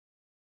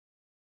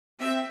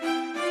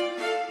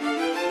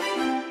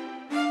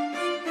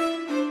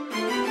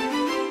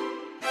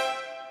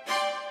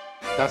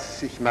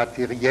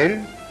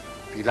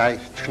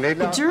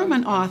The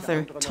German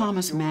author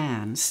Thomas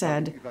Mann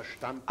said,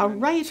 "A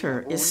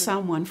writer is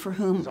someone for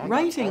whom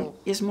writing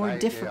is more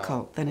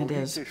difficult than it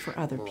is for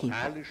other people."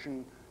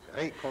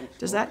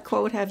 Does that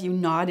quote have you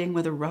nodding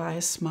with a wry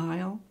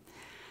smile?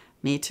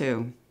 Me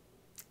too.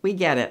 We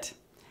get it.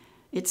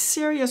 It's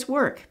serious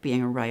work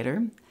being a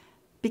writer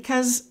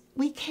because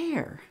we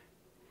care.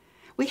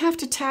 We have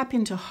to tap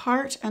into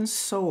heart and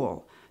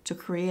soul to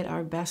create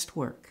our best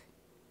work.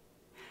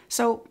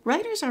 So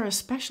writers are a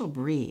special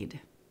breed.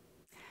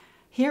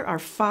 Here are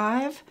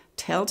 5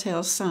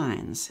 telltale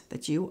signs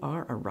that you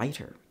are a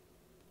writer.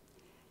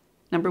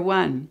 Number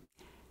 1,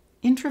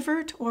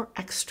 introvert or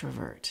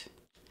extrovert?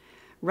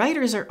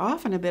 Writers are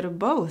often a bit of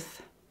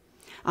both.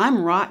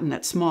 I'm rotten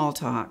at small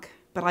talk,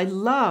 but I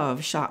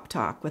love shop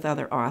talk with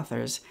other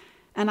authors,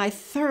 and I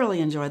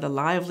thoroughly enjoy the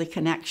lively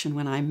connection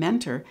when I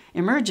mentor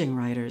emerging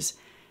writers.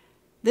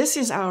 This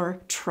is our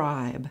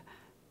tribe.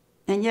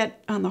 And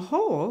yet, on the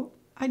whole,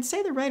 I'd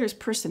say the writer's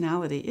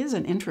personality is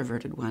an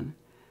introverted one.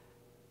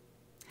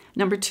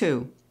 Number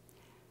 2,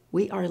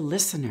 we are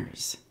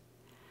listeners.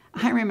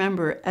 I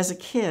remember as a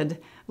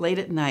kid, late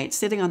at night,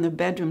 sitting on the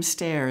bedroom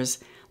stairs,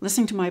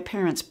 listening to my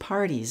parents'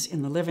 parties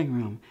in the living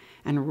room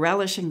and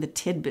relishing the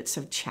tidbits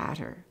of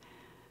chatter.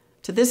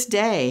 To this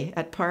day,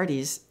 at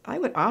parties, I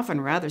would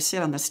often rather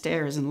sit on the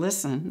stairs and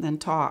listen than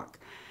talk.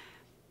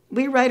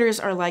 We writers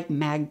are like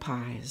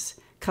magpies,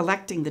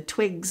 collecting the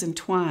twigs and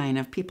twine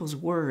of people's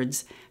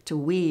words to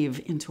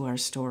weave into our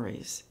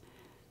stories.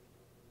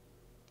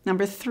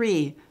 Number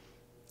 3,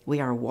 we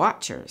are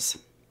watchers.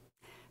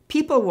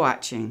 People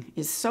watching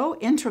is so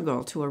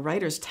integral to a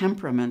writer's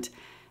temperament,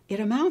 it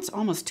amounts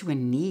almost to a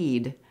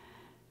need.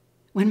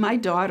 When my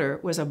daughter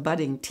was a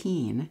budding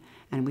teen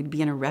and we'd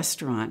be in a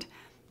restaurant,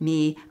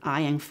 me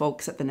eyeing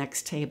folks at the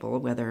next table,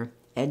 whether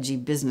edgy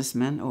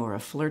businessmen or a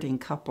flirting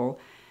couple,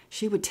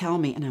 she would tell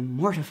me in a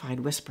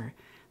mortified whisper,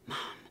 "Mom,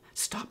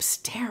 stop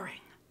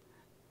staring."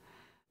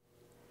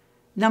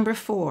 Number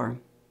 4,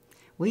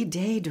 we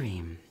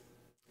daydream.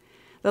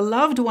 The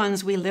loved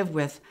ones we live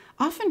with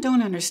often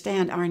don't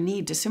understand our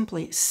need to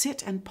simply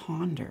sit and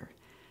ponder.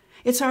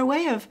 It's our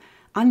way of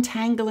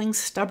untangling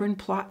stubborn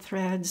plot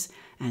threads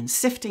and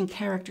sifting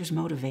characters'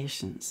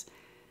 motivations.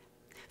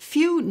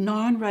 Few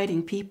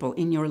non-writing people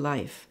in your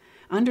life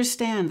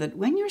understand that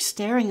when you're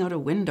staring out a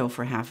window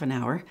for half an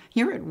hour,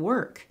 you're at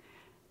work.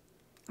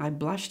 I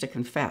blush to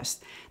confess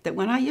that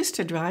when I used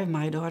to drive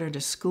my daughter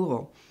to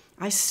school,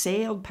 I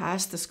sailed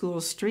past the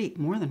school street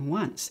more than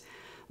once,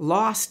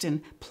 lost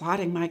in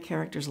plotting my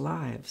characters'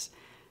 lives.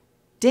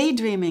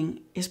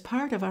 Daydreaming is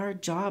part of our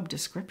job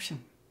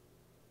description.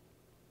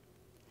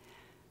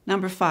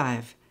 Number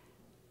 5,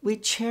 we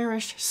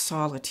cherish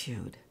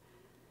solitude.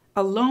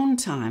 Alone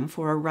time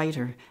for a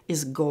writer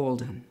is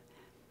golden.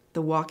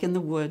 The walk in the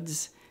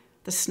woods,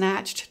 the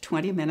snatched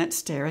 20 minutes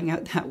staring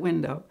out that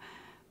window.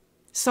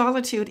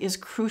 Solitude is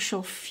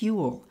crucial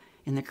fuel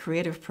in the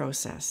creative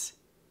process,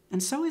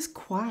 and so is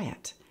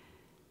quiet.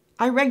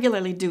 I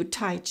regularly do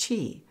Tai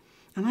Chi,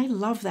 and I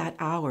love that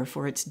hour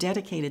for its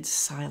dedicated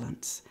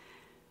silence.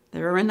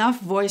 There are enough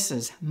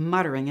voices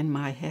muttering in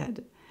my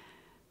head.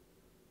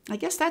 I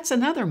guess that's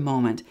another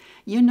moment.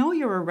 You know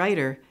you're a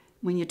writer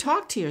when you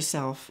talk to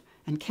yourself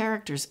and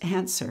characters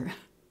answer.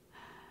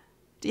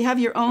 Do you have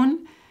your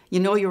own "you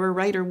know you're a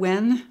writer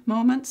when"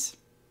 moments?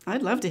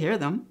 I'd love to hear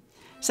them.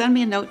 Send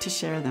me a note to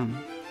share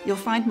them. You'll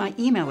find my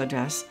email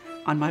address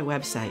on my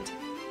website,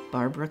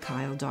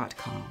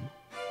 barbarakyle.com.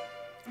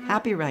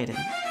 Happy writing.